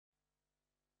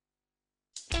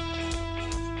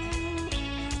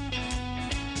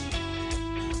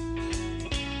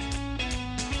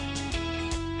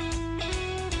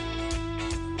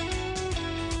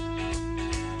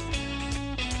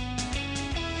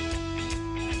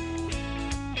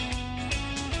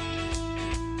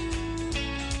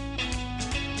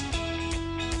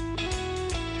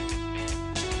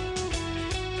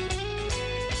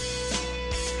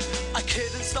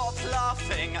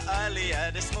thing.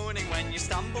 Earlier this morning when you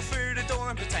stumbled through the door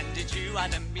and pretended you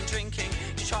hadn't been drinking,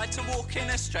 you tried to walk in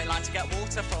a straight line to get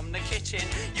water from the kitchen.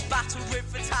 You battled with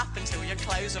the tap until your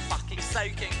clothes were fucking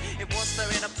soaking. It was so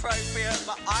inappropriate,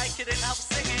 but I couldn't help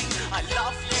singing. I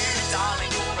love you,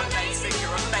 darling, you're amazing,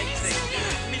 you're amazing.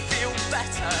 Me feel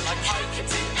better, like I could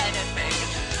do anything.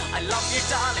 I love you,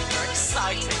 darling, you're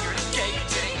exciting, you're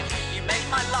engaging. You make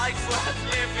my life worth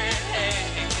living.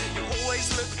 You always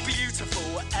look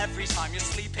beautiful every time you're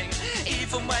sleeping.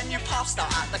 Even when you passed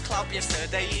out at the club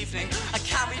yesterday evening, I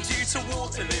carried you to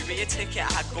Waterloo, but your ticket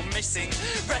had gone missing.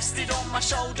 Rested on my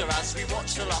shoulder as we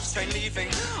watched the last train leaving.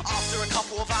 After a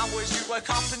couple of hours you woke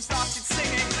up and started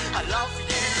singing. I love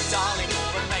you, darling,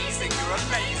 you're amazing, you're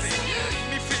amazing.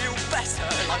 Me feel better,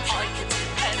 like I could do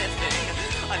anything.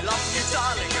 I love you,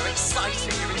 darling, you're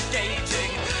exciting, you're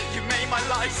engaging. You made my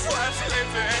life worth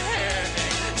living.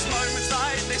 It's moments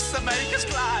like this that make us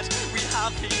glad we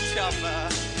have each other.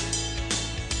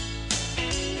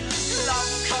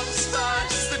 Love comes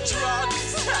first, the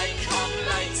drugs they come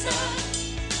later.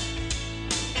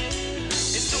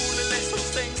 It's all the little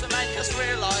things that make us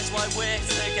realise why we're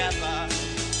together.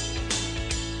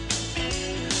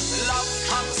 Love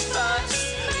comes first,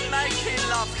 making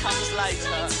love comes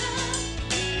later.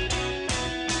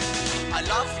 I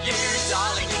love you,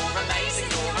 darling, you're amazing,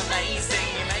 you're amazing.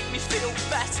 You make me feel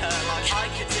better, like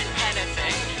I could do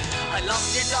anything. I love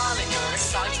you, darling, you're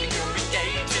exciting, you're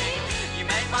engaging. You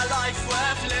make my life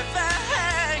worth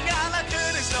living. And I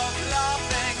couldn't stop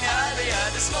laughing. Earlier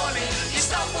this morning, you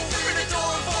stumbled through the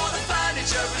door before the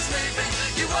furniture was moving.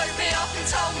 You woke me up and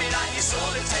told me that you saw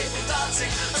the table dancing.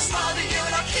 I smiled at you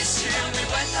and I kissed you and we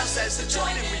went downstairs to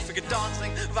join in. We figured dancing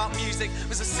without music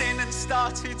was a sin and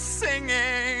started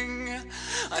singing.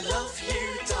 I love you,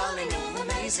 darling, you're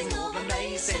amazing, you're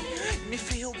amazing. Me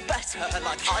feel better,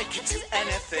 like I could do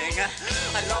anything.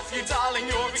 I love you, darling,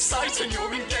 you're exciting,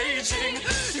 you're engaging.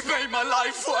 You made my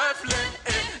life worth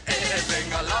living.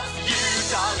 I love you,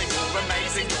 darling, you're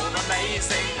amazing, you're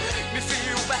amazing. Me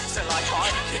feel better, like I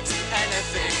could do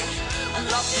anything. I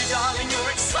love you, darling,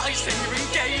 you're exciting, you're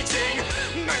engaging.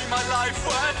 Made my life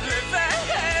worth living.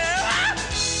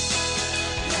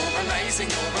 You're amazing,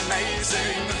 you're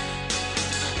amazing.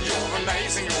 You're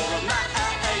amazing, you're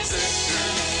amazing.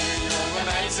 You're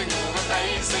amazing, you're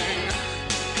amazing.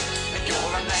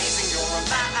 You're amazing, you're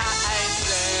amazing.